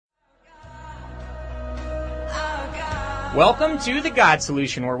Welcome to The God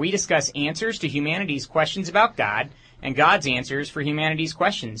Solution, where we discuss answers to humanity's questions about God and God's answers for humanity's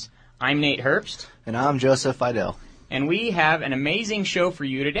questions. I'm Nate Herbst. And I'm Joseph Fidel. And we have an amazing show for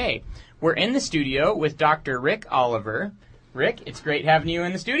you today. We're in the studio with Dr. Rick Oliver. Rick, it's great having you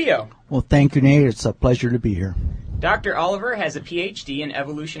in the studio. Well, thank you, Nate. It's a pleasure to be here. Dr. Oliver has a PhD in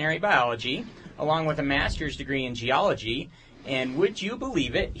evolutionary biology, along with a master's degree in geology. And would you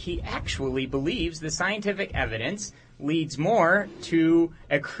believe it, he actually believes the scientific evidence leads more to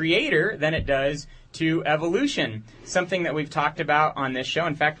a creator than it does to evolution, something that we've talked about on this show.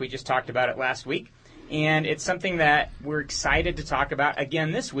 In fact, we just talked about it last week, and it's something that we're excited to talk about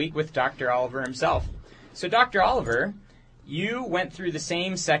again this week with Dr. Oliver himself. So, Dr. Oliver, you went through the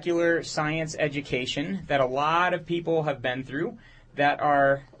same secular science education that a lot of people have been through that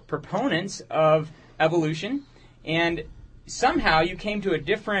are proponents of evolution, and somehow you came to a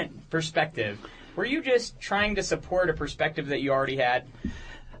different perspective. Were you just trying to support a perspective that you already had?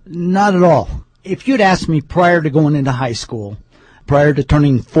 Not at all. If you'd asked me prior to going into high school, prior to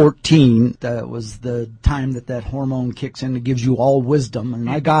turning 14, that was the time that hormone kicks in that gives you all wisdom, and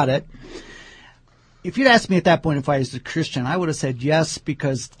I got it. If you'd asked me at that point if I was a Christian, I would have said yes,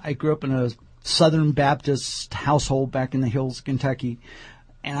 because I grew up in a Southern Baptist household back in the hills of Kentucky.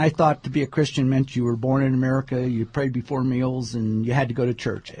 And I thought to be a Christian meant you were born in America, you prayed before meals, and you had to go to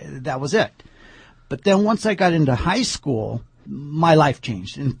church. That was it. But then once I got into high school, my life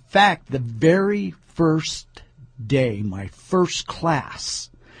changed. In fact, the very first day, my first class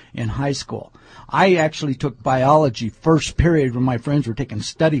in high school, I actually took biology first period when my friends were taking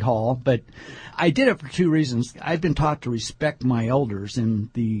study hall. But I did it for two reasons. I'd been taught to respect my elders, and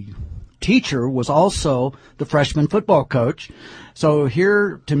the teacher was also the freshman football coach. So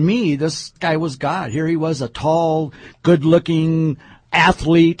here, to me, this guy was God. Here he was, a tall, good-looking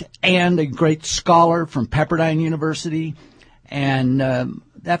athlete and a great scholar from Pepperdine University. And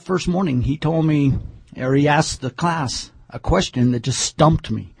that first morning, he told me, or he asked the class a question that just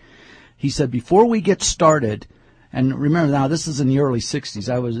stumped me. He said, before we get started, and remember now, this is in the early 60s.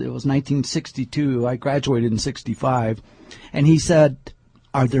 It was 1962. I graduated in 65. And he said,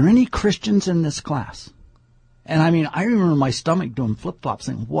 are there any Christians in this class? And I mean, I remember my stomach doing flip-flops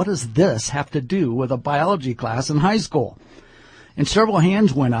saying, what does this have to do with a biology class in high school? And several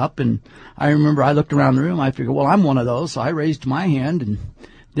hands went up, and I remember I looked around the room. I figured, well, I'm one of those. So I raised my hand, and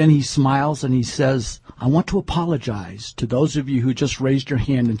then he smiles and he says, I want to apologize to those of you who just raised your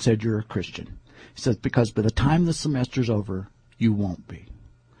hand and said you're a Christian. He says, because by the time the semester's over, you won't be.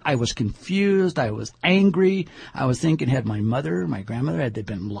 I was confused. I was angry. I was thinking, had my mother, my grandmother, had they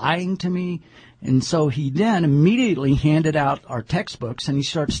been lying to me? And so he then immediately handed out our textbooks, and he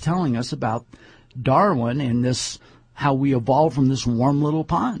starts telling us about Darwin and this, how we evolved from this warm little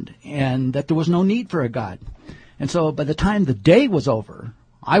pond, and that there was no need for a God. And so by the time the day was over,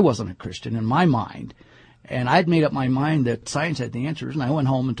 I wasn't a Christian in my mind, and I'd made up my mind that science had the answers, and I went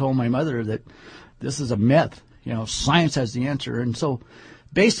home and told my mother that this is a myth. You know, science has the answer. And so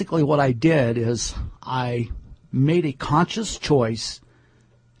basically what I did is I made a conscious choice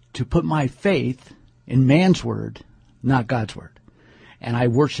to put my faith in man's word, not God's word. And I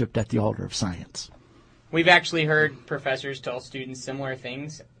worshiped at the altar of science. We've actually heard professors tell students similar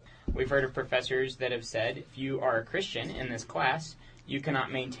things. We've heard of professors that have said, if you are a Christian in this class, you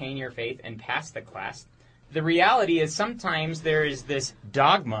cannot maintain your faith and pass the class. The reality is sometimes there is this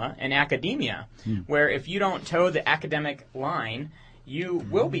dogma in academia where if you don't toe the academic line, you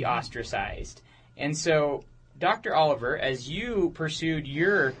will be ostracized. And so, Dr. Oliver, as you pursued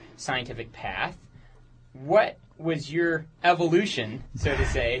your scientific path, what was your evolution, so to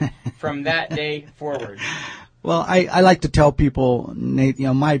say, from that day forward? Well, I like to tell people, Nate, you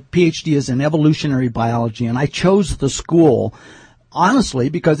know, my PhD is in evolutionary biology, and I chose the school honestly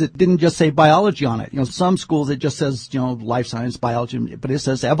because it didn't just say biology on it. You know, some schools it just says, you know, life science, biology, but it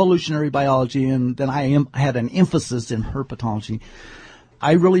says evolutionary biology, and then I had an emphasis in herpetology.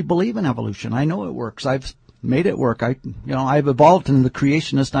 I really believe in evolution. I know it works. I've made it work. I've evolved into the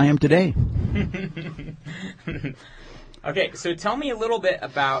creationist I am today. Okay, so tell me a little bit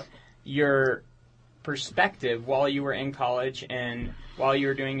about your perspective while you were in college and while you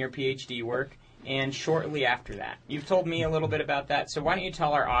were doing your PhD work and shortly after that. You've told me a little bit about that, so why don't you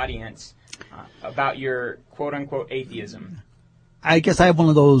tell our audience about your quote-unquote atheism? I guess I have one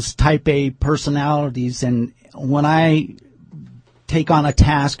of those type A personalities, and when I take on a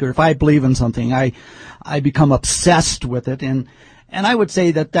task or if I believe in something, I become obsessed with it, and I would say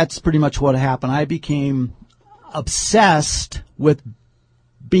that that's pretty much what happened. I became obsessed with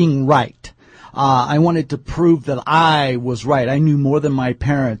being right. I wanted to prove that I was right. I knew more than my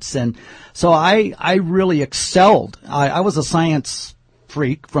parents. And so I really excelled. I was a science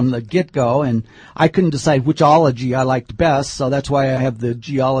freak from the get-go, and I couldn't decide which ology I liked best, so that's why I have the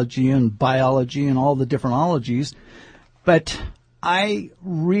geology and biology and all the different ologies. But I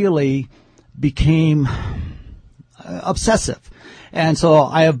really became obsessive. And so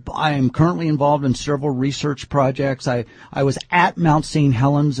I am currently involved in several research projects. I was at Mount St.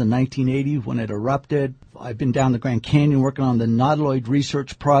 Helens in 1980 when it erupted. I've been down the Grand Canyon working on the Nautiloid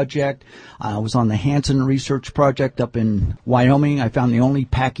Research Project. I was on the Hansen Research Project up in Wyoming. I found the only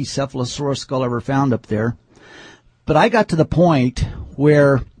Pachycephalosaurus skull ever found up there. But I got to the point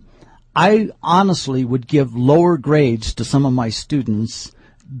where I honestly would give lower grades to some of my students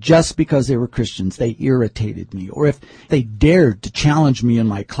just because they were Christians. They irritated me. Or if they dared to challenge me in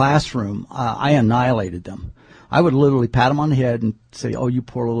my classroom, I annihilated them. I would literally pat them on the head and say, "Oh, you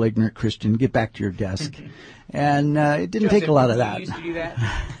poor little ignorant Christian, get back to your desk." And it didn't take a lot of that. You used to do that?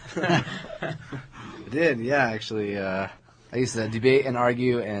 I did, yeah, actually. I used to debate and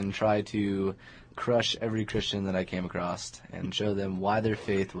argue and try to crush every Christian that I came across and show them why their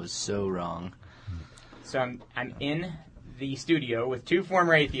faith was so wrong. So I'm in the studio with two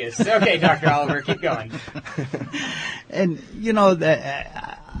former atheists. Okay, Dr. Oliver, keep going. And,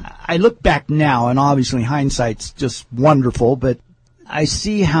 I look back now, and obviously hindsight's just wonderful, but I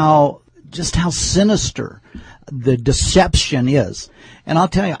see how sinister the deception is. And I'll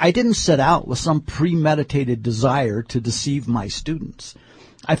tell you, I didn't set out with some premeditated desire to deceive my students.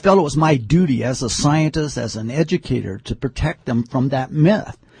 I felt it was my duty as a scientist, as an educator, to protect them from that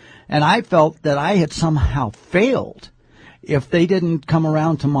myth. And I felt that I had somehow failed if they didn't come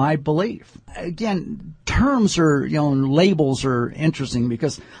around to my belief. Again, terms are, labels are interesting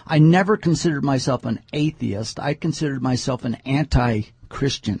because I never considered myself an atheist. I considered myself an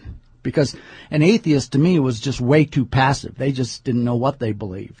anti-Christian because an atheist to me was just way too passive. They just didn't know what they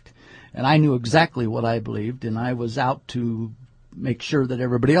believed. And I knew exactly what I believed, and I was out to make sure that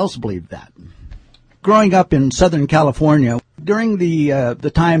everybody else believed that. Growing up in Southern California, during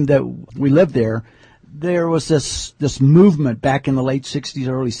the time that we lived there was this movement back in the late 60s,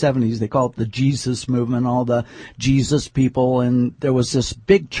 early 70s. They call it the Jesus movement, all the Jesus people. And there was this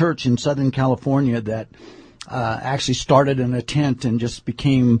big church in Southern California that actually started in a tent and just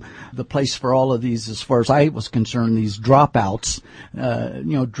became the place for all of these, as far as I was concerned, these dropouts,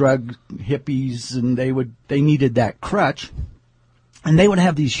 drug hippies, and they needed that crutch. And they would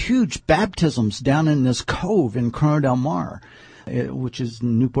have these huge baptisms down in this cove in Corona del Mar, which is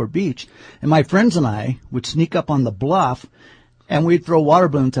Newport Beach. And my friends and I would sneak up on the bluff, and we'd throw water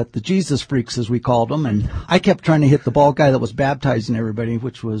balloons at the Jesus freaks, as we called them. And I kept trying to hit the bald guy that was baptizing everybody,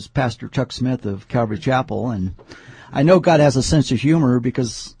 which was Pastor Chuck Smith of Calvary Chapel. And I know God has a sense of humor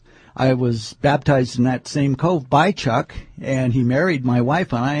because I was baptized in that same cove by Chuck, and he married my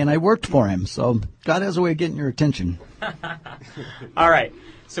wife and I worked for him. So God has a way of getting your attention. All right.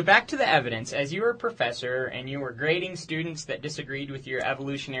 So back to the evidence. As you were a professor and you were grading students that disagreed with your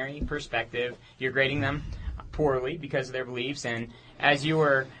evolutionary perspective, you're grading them poorly because of their beliefs. And as you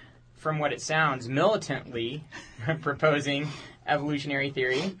were, from what it sounds, militantly proposing evolutionary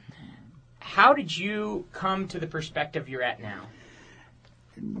theory, how did you come to the perspective you're at now?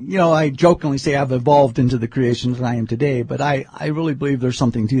 I jokingly say I've evolved into the creation that I am today, but I really believe there's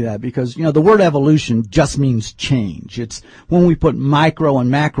something to that because, the word evolution just means change. It's when we put micro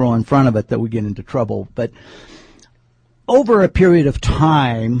and macro in front of it that we get into trouble. But over a period of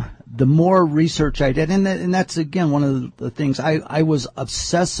time, the more research I did, and that's, again, one of the things, I was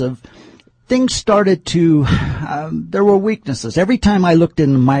obsessive. Things started to, there were weaknesses. Every time I looked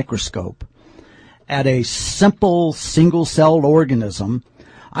in the microscope at a simple single-celled organism,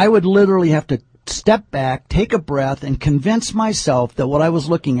 I would literally have to step back, take a breath, and convince myself that what I was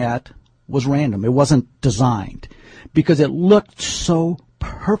looking at was random. It wasn't designed because it looked so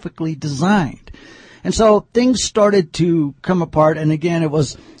perfectly designed. And so things started to come apart. And again, it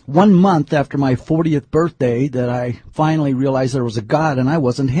was 1 month after my 40th birthday that I finally realized there was a God and I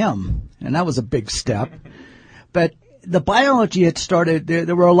wasn't him. And that was a big step. But the biology had started,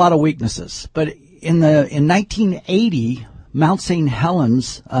 there were a lot of weaknesses. But in 1980, Mount St.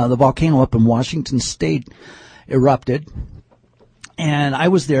 Helens, the volcano up in Washington State, erupted. And I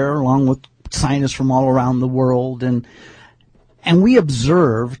was there along with scientists from all around the world. And we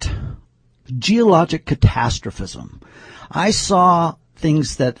observed geologic catastrophism. I saw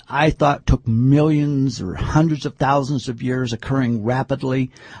things that I thought took millions or hundreds of thousands of years occurring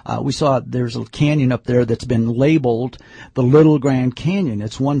rapidly. We saw there's a canyon up there that's been labeled the Little Grand Canyon.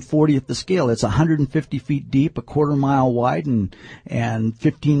 It's 1/40th the scale. It's 150 feet deep, a quarter mile wide, and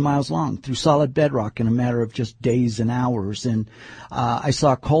 15 miles long through solid bedrock in a matter of just days and hours. And I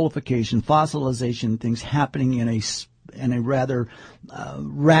saw coalification, fossilization, things happening in a rather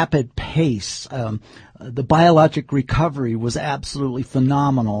rapid pace. The biologic recovery was absolutely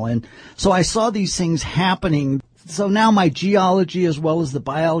phenomenal. And so I saw these things happening. So now my geology as well as the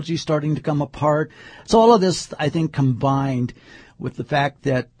biology starting to come apart. So all of this, I think, combined with the fact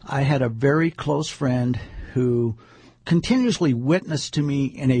that I had a very close friend who continuously witnessed to me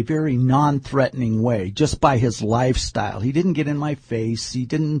in a very non-threatening way, just by his lifestyle. He didn't get in my face. He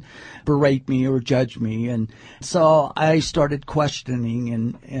didn't berate me or judge me. And so I started questioning.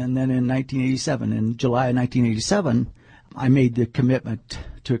 And then in 1987, in July of 1987, I made the commitment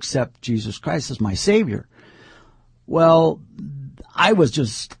to accept Jesus Christ as my Savior. Well, I was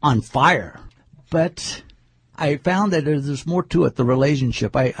just on fire. But I found that there's more to it, the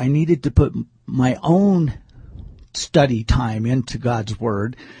relationship. I needed to put my own study time into God's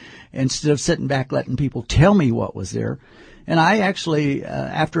Word instead of sitting back letting people tell me what was there. And I actually,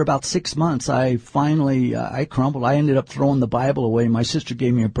 after about 6 months, I finally crumbled. I ended up throwing the Bible away. My sister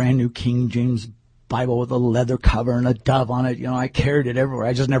gave me a brand new King James Bible with a leather cover and a dove on it. You know, I carried it everywhere.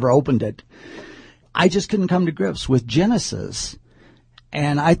 I just never opened it. I just couldn't come to grips with Genesis.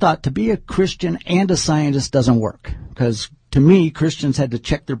 And I thought to be a Christian and a scientist doesn't work, because to me, Christians had to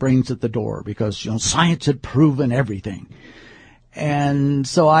check their brains at the door because, science had proven everything. And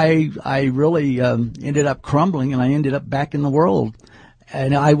so I really ended up crumbling, and I ended up back in the world.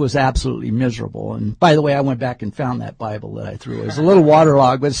 And I was absolutely miserable. And by the way, I went back and found that Bible that I threw. It was a little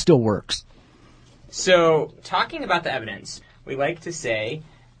waterlogged, but it still works. So, talking about the evidence, we like to say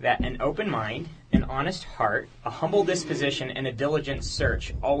that an open mind, an honest heart, a humble disposition, and a diligent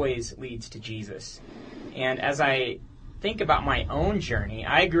search always leads to Jesus. And as I think about my own journey,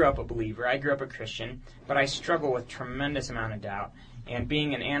 I grew up a believer, I grew up a Christian, but I struggle with tremendous amount of doubt. And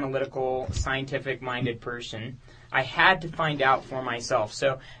being an analytical, scientific-minded person, I had to find out for myself.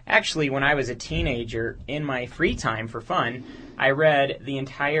 So actually, when I was a teenager, in my free time for fun, I read the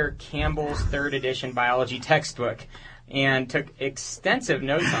entire Campbell's 3rd edition biology textbook and took extensive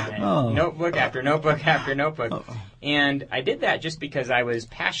notes on it, notebook after notebook after notebook. And I did that just because I was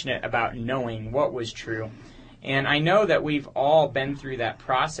passionate about knowing what was true. And I know that we've all been through that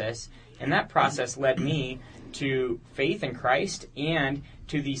process, and that process led me to faith in Christ and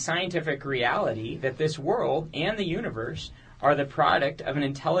to the scientific reality that this world and the universe are the product of an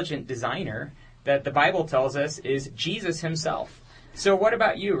intelligent designer that the Bible tells us is Jesus himself. So what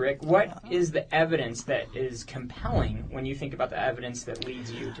about you, Rick? What is the evidence that is compelling when you think about the evidence that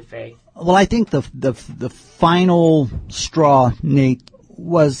leads you to faith? Well, I think the final straw, Nate,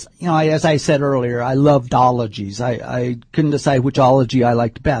 was, as I said earlier, I loved ologies. I couldn't decide which ology I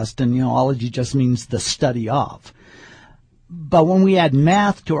liked best, and, ology just means the study of. But when we add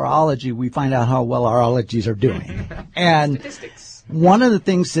math to our ology, we find out how well our ologies are doing. And Statistics. One of the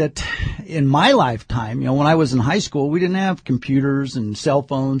things that in my lifetime, when I was in high school, we didn't have computers and cell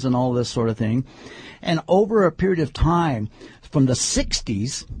phones and all this sort of thing. And over a period of time, from the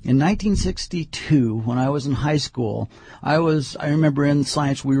 60s, in 1962, when I was in high school, I remember in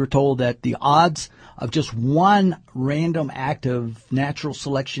science we were told that the odds of just one random act of natural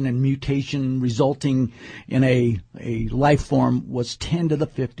selection and mutation resulting in a life form was 10 to the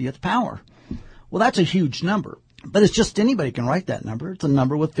 50th power. Well, that's a huge number, but it's just anybody can write that number. It's a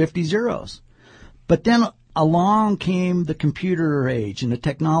number with 50 zeros. But then along came the computer age and the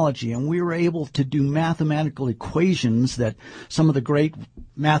technology, and we were able to do mathematical equations that some of the great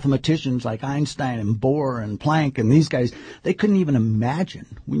mathematicians like Einstein and Bohr and Planck and these guys, they couldn't even imagine.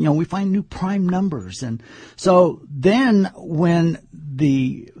 We find new prime numbers. And so then when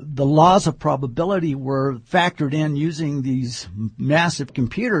the laws of probability were factored in using these massive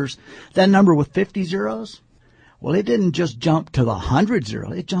computers, that number with 50 zeros, well, it didn't just jump to the 100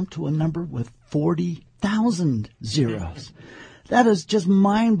 zeros. It jumped to a number with 40,000 zeros. That is just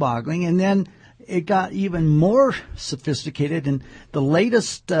mind-boggling. And then it got even more sophisticated. And the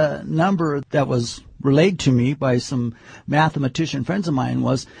latest number that was relayed to me by some mathematician friends of mine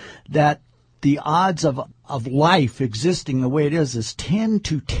was that the odds of life existing the way it is 10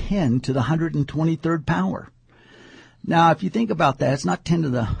 to 10 to the 123rd power. Now, if you think about that, it's not 10 to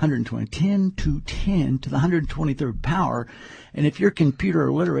the 120, 10 to 10 to the 123rd power. And if you're computer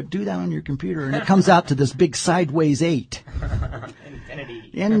illiterate, do that on your computer, and it comes out to this big sideways 8. Infinity.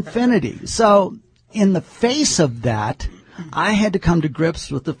 Infinity. So in the face of that, I had to come to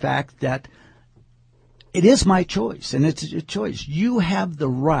grips with the fact that it is my choice, and it's a choice. You have the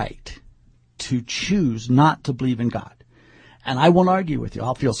right to choose not to believe in God. And I won't argue with you.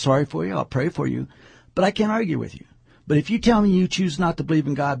 I'll feel sorry for you. I'll pray for you. But I can't argue with you. But if you tell me you choose not to believe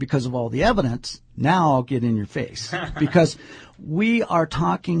in God because of all the evidence, now I'll get in your face. Because we are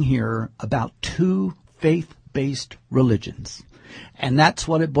talking here about two faith-based religions. And that's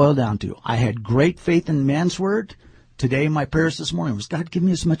what it boiled down to. I had great faith in man's word. Today, my prayers this morning was, God, give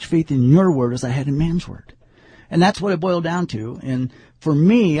me as much faith in your word as I had in man's word. And that's what it boiled down to. And for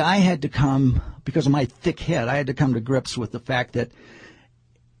me, I had to come, because of my thick head, I had to come to grips with the fact that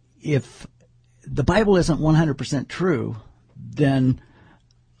if the Bible isn't 100% true, then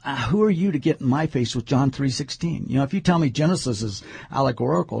who are you to get in my face with John 3:16? You know, if you tell me Genesis is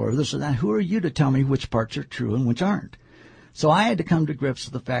allegorical or this or that, who are you to tell me which parts are true and which aren't? So I had to come to grips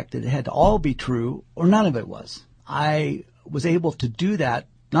with the fact that it had to all be true or none of it was. I was able to do that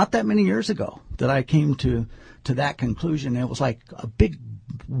not that many years ago that I came to that conclusion. It was like a big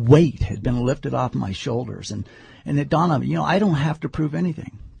weight had been lifted off my shoulders, and it dawned on me, I don't have to prove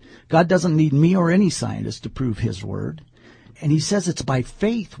anything. God doesn't need me or any scientist to prove his word. And he says it's by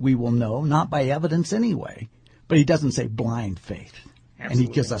faith we will know, not by evidence anyway. But he doesn't say blind faith. Absolutely. And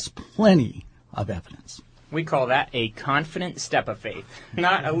he gives us plenty of evidence. We call that a confident step of faith,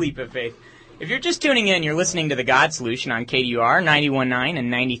 not a leap of faith. If you're just tuning in, you're listening to The God Solution on KDUR 91.9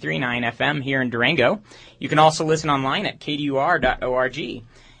 and 93.9 FM here in Durango. You can also listen online at kdur.org.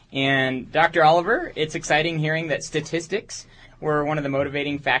 And Dr. Oliver, it's exciting hearing that statistics were one of the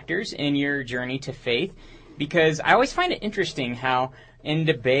motivating factors in your journey to faith, because I always find it interesting how in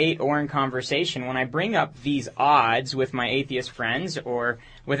debate or in conversation, when I bring up these odds with my atheist friends or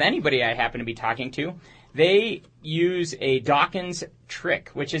with anybody I happen to be talking to, they use a Dawkins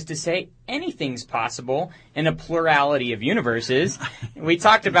trick, which is to say anything's possible in a plurality of universes. We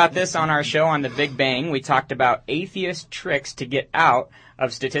talked about this on our show on the Big Bang. We talked about atheist tricks to get out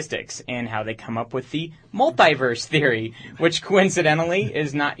of statistics and how they come up with the multiverse theory, which coincidentally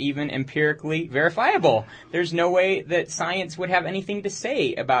is not even empirically verifiable. There's no way that science would have anything to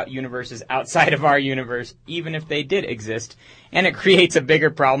say about universes outside of our universe, even if they did exist. And it creates a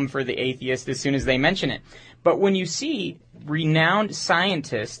bigger problem for the atheist as soon as they mention it. But when you see renowned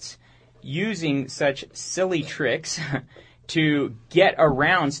scientists using such silly tricks to get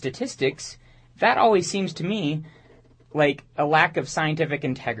around statistics, that always seems to me like a lack of scientific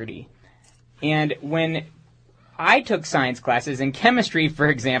integrity. And when I took science classes in chemistry, for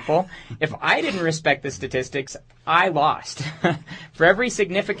example, if I didn't respect the statistics, I lost. For every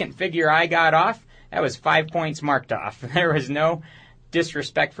significant figure I got off, that was 5 points marked off. There was no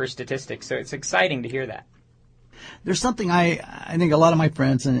disrespect for statistics, so it's exciting to hear that. There's something I think a lot of my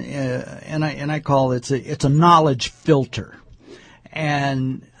friends and I call it's a knowledge filter,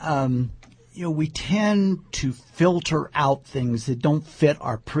 and we tend to filter out things that don't fit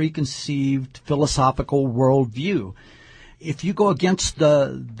our preconceived philosophical worldview. If you go against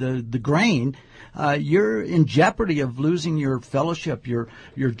the grain, you're in jeopardy of losing your fellowship,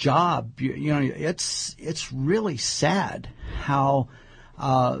 your job. It's really sad how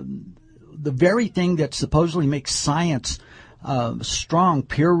the very thing that supposedly makes science strong,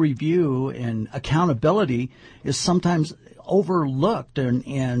 peer review and accountability, is sometimes overlooked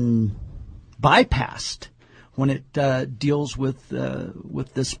and bypassed when it deals with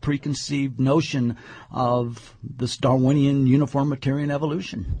this preconceived notion of this Darwinian uniformitarian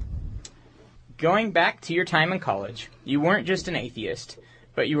evolution. Going back to your time in college, you weren't just an atheist,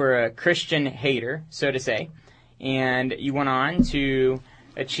 but you were a Christian hater, so to say, and you went on to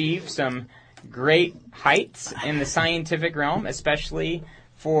achieve some great heights in the scientific realm, especially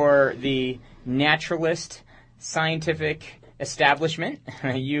for the naturalist scientific establishment.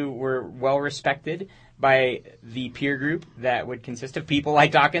 You were well respected by the peer group that would consist of people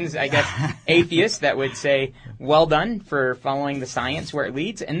like Dawkins, I guess, atheists that would say, well done for following the science where it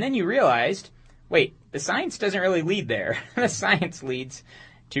leads. And then you realized, wait, the science doesn't really lead there. The science leads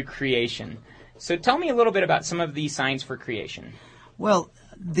to creation. So tell me a little bit about some of the signs for creation. Well,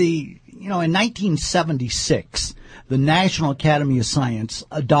 in 1976, the National Academy of Science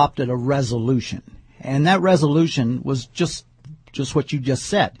adopted a resolution. And that resolution was just what you just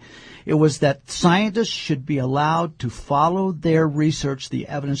said. It was that scientists should be allowed to follow their research, the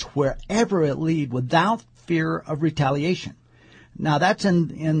evidence, wherever it lead, without fear of retaliation. Now, that's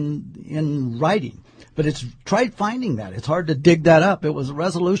in writing, but it's tried finding that. It's hard to dig that up. It was a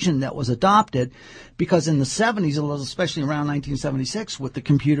resolution that was adopted because in the 70s, especially around 1976, with the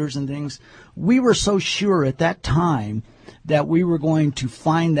computers and things, we were so sure at that time that we were going to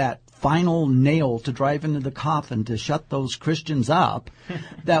find that final nail to drive into the coffin to shut those Christians up,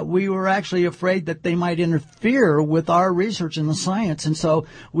 that we were actually afraid that they might interfere with our research in the science. And so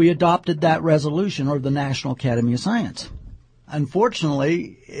we adopted that resolution, or the National Academy of Science.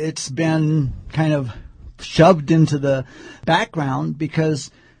 Unfortunately, it's been kind of shoved into the background because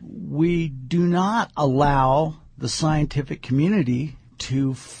we do not allow the scientific community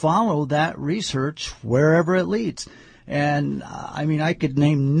to follow that research wherever it leads. And I could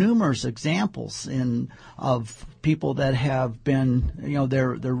name numerous examples of people that have been,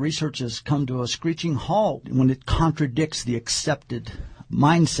 their research has come to a screeching halt when it contradicts the accepted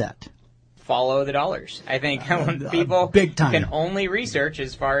mindset. Follow the dollars. I think people big time can only research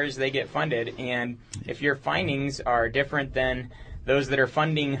as far as they get funded, and if your findings are different than those that are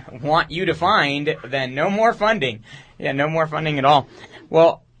funding want you to find, then no more funding. Yeah, no more funding at all.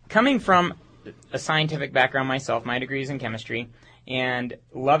 Well, coming from a scientific background myself, my degree is in chemistry, and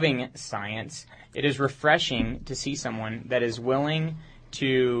loving science, it is refreshing to see someone that is willing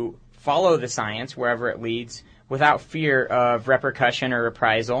to follow the science wherever it leads without fear of repercussion or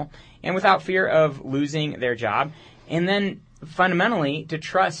reprisal, and without fear of losing their job, and then fundamentally to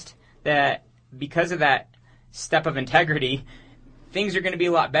trust that because of that step of integrity, things are going to be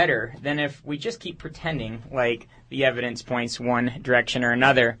a lot better than if we just keep pretending like the evidence points one direction or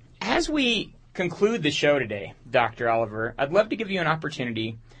another. As we conclude the show today, Dr. Oliver, I'd love to give you an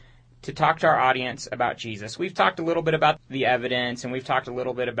opportunity to talk to our audience about Jesus. We've talked a little bit about the evidence, and we've talked a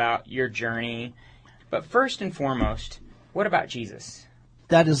little bit about your journey. But first and foremost, what about Jesus?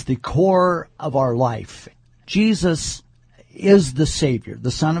 That is the core of our life. Jesus is the Savior,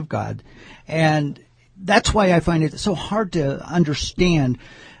 the Son of God. And that's why I find it so hard to understand,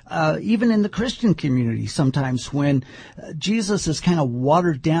 even in the Christian community sometimes, when Jesus is kind of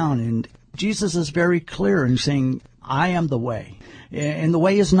watered down, and Jesus is very clear in saying, I am the way. And the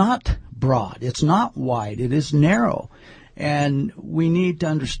way is not broad. It's not wide. It is narrow. And we need to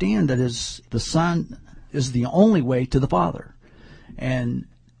understand that the Son is the only way to the Father. And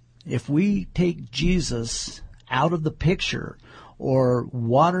if we take Jesus out of the picture or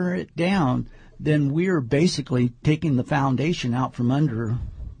water it down, then we're basically taking the foundation out from under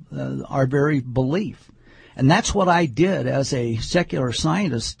our very belief. And that's what I did as a secular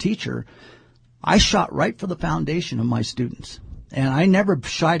scientist teacher. I shot right for the foundation of my students. And I never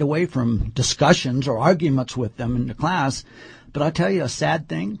shied away from discussions or arguments with them in the class. But I'll tell you a sad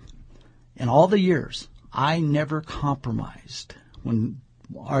thing. In all the years, I never compromised when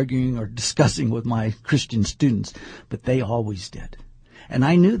arguing or discussing with my Christian students. But they always did. And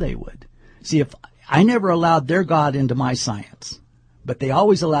I knew they would. See, if I never allowed their God into my science, but they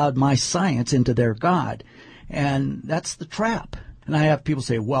always allowed my science into their God. And that's the trap. And I have people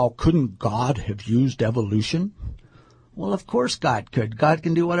say, well, couldn't God have used evolution? Well, of course God could. God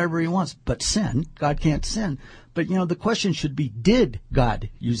can do whatever he wants. But sin, God can't sin. But, the question should be, did God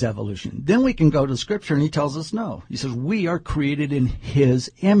use evolution? Then we can go to Scripture, and he tells us no. He says, we are created in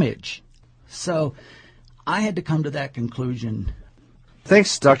his image. So I had to come to that conclusion.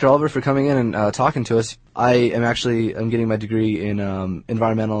 Thanks, Dr. Oliver, for coming in and talking to us. I'm getting my degree in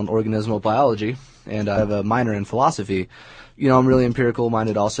environmental and organismal biology, and I have a minor in philosophy. I'm really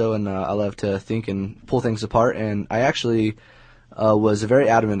empirical-minded also, and I love to think and pull things apart. And I actually was a very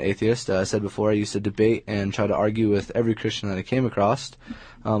adamant atheist. I said before, I used to debate and try to argue with every Christian that I came across,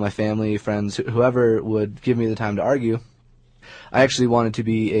 my family, friends, whoever would give me the time to argue. I actually wanted to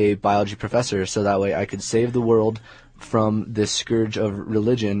be a biology professor, so that way I could save the world from this scourge of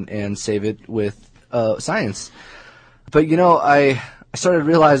religion and save it with science. But, I started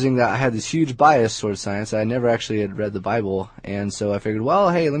realizing that I had this huge bias towards science. I never actually had read the Bible, and so I figured, well,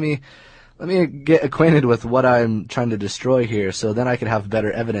 hey, let me get acquainted with what I'm trying to destroy here, so then I could have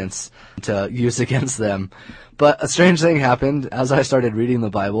better evidence to use against them. But a strange thing happened. As I started reading the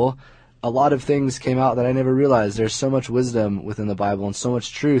Bible, a lot of things came out that I never realized. There's so much wisdom within the Bible and so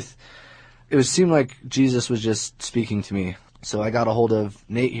much truth. It seemed like Jesus was just speaking to me. So I got a hold of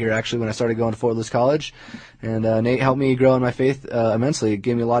Nate here, actually, when I started going to Fort Lewis College. And Nate helped me grow in my faith immensely. It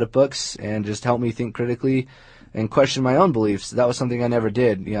gave me a lot of books and just helped me think critically and question my own beliefs. That was something I never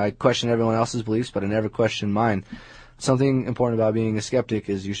did. I questioned everyone else's beliefs, but I never questioned mine. Something important about being a skeptic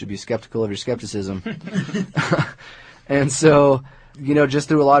is you should be skeptical of your skepticism. And so, just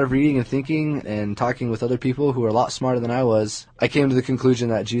through a lot of reading and thinking and talking with other people who are a lot smarter than I was, I came to the conclusion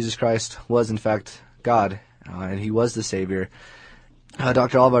that Jesus Christ was, in fact, God, and he was the Savior.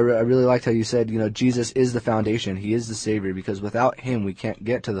 Dr. Oliver, I really liked how you said, Jesus is the foundation. He is the Savior, because without him, we can't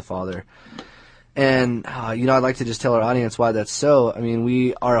get to the Father. And, I'd like to just tell our audience why that's so. I mean,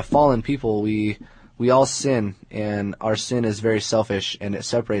 we are a fallen people. We We all sin, and our sin is very selfish, and it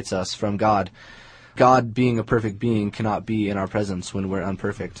separates us from God. God, being a perfect being, cannot be in our presence when we're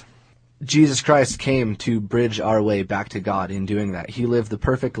unperfect. Jesus Christ came to bridge our way back to God in doing that. He lived the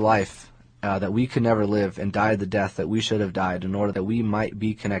perfect life that we could never live and died the death that we should have died in order that we might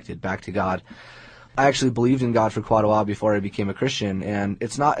be connected back to God. I actually believed in God for quite a while before I became a Christian, and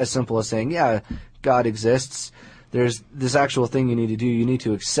it's not as simple as saying, yeah, God exists. There's this actual thing you need to do. You need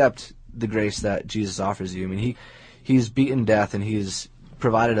to accept the grace that Jesus offers you. I mean, he's beaten death and he's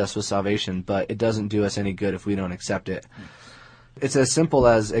provided us with salvation, but it doesn't do us any good if we don't accept it. It's as simple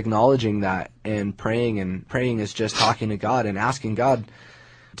as acknowledging that and praying is just talking to God and asking God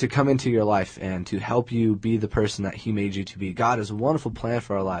to come into your life and to help you be the person that he made you to be. God has a wonderful plan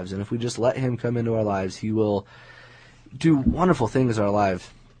for our lives, and if we just let him come into our lives, he will do wonderful things in our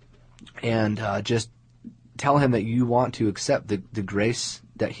life. And just tell him that you want to accept the grace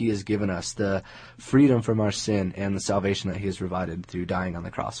that he has given us, the freedom from our sin, and the salvation that he has provided through dying on the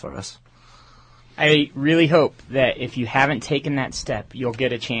cross for us. I really hope that if you haven't taken that step, you'll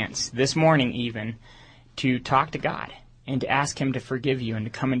get a chance this morning even to talk to God and to ask him to forgive you and to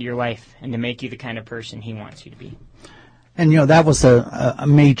come into your life and to make you the kind of person he wants you to be. And, that was a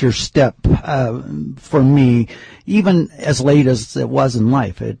major step for me, even as late as it was in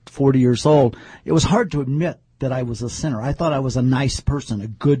life. At 40 years old, it was hard to admit that I was a sinner. I thought I was a nice person, a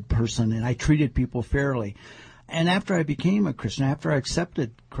good person, and I treated people fairly. And after I became a Christian, after I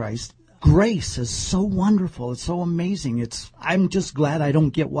accepted Christ, grace is so wonderful. It's so amazing. I'm just glad I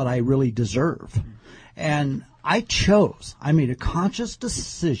don't get what I really deserve. And I made a conscious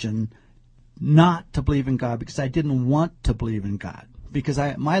decision not to believe in God because I didn't want to believe in God. Because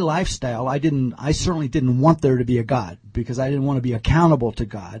my lifestyle, I certainly didn't want there to be a God, because I didn't want to be accountable to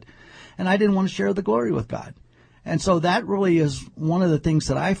God, and I didn't want to share the glory with God. And so that really is one of the things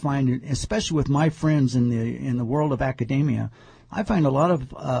that I find, especially with my friends in the world of academia. I find a lot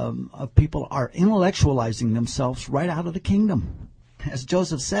of people are intellectualizing themselves right out of the kingdom. As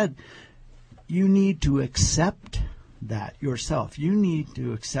Joseph said, you need to accept that yourself. You need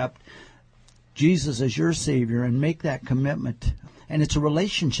to accept Jesus as your Savior and make that commitment. And it's a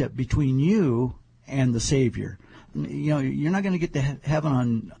relationship between you and the Savior. You're not going to get to heaven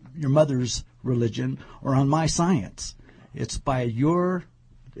on your mother's religion or on my science. It's by your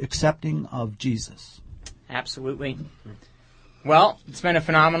accepting of Jesus. Absolutely. Well, it's been a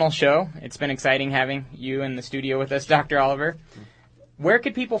phenomenal show. It's been exciting having you in the studio with us, Dr. Oliver. Where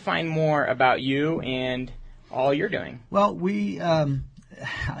could people find more about you and all you're doing? Well,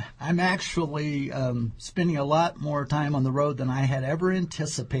 I'm actually spending a lot more time on the road than I had ever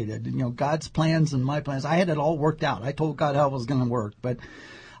anticipated. God's plans and my plans, I had it all worked out. I told God how it was going to work. But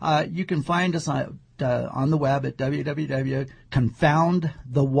you can find us on the web at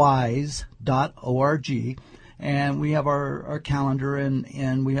www.confoundthewise.org. And we have our calendar,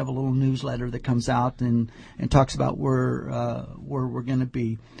 and we have a little newsletter that comes out and talks about where we're going to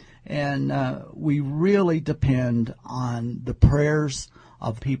be. And we really depend on the prayers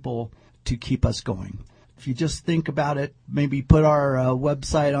of people to keep us going. If you just think about it, maybe put our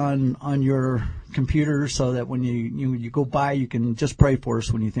website on your computer so that when you go by, you can just pray for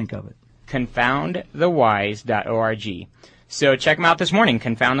us when you think of it. Confoundthewise.org. So check them out this morning,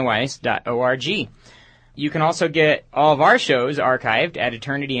 confoundthewise.org. You can also get all of our shows archived at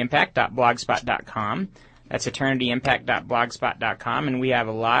eternityimpact.blogspot.com. That's eternityimpact.blogspot.com, and we have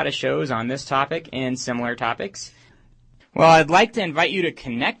a lot of shows on this topic and similar topics. Well, I'd like to invite you to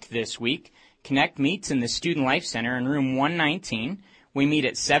Connect this week. Connect meets in the Student Life Center in room 119. We meet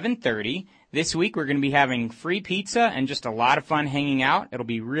at 7:30. This week we're going to be having free pizza and just a lot of fun hanging out. It'll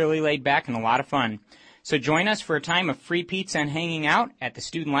be really laid back and a lot of fun. So join us for a time of free pizza and hanging out at the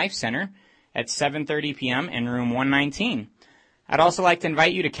Student Life Center at 7:30 p.m. in room 119. I'd also like to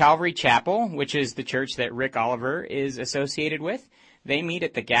invite you to Calvary Chapel, which is the church that Rick Oliver is associated with. They meet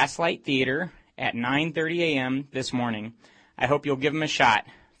at the Gaslight Theater at 9:30 a.m. this morning. I hope you'll give them a shot.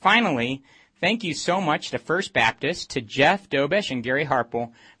 Finally, thank you so much to First Baptist, to Jeff Dobish and Gary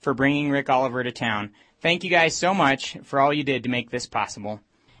Harple for bringing Rick Oliver to town. Thank you guys so much for all you did to make this possible.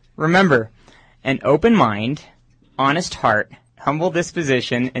 Remember, an open mind, honest heart, humble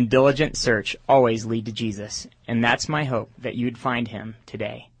disposition, and diligent search always lead to Jesus. And that's my hope, that you'd find him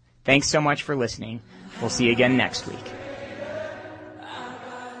today. Thanks so much for listening. We'll see you again next week.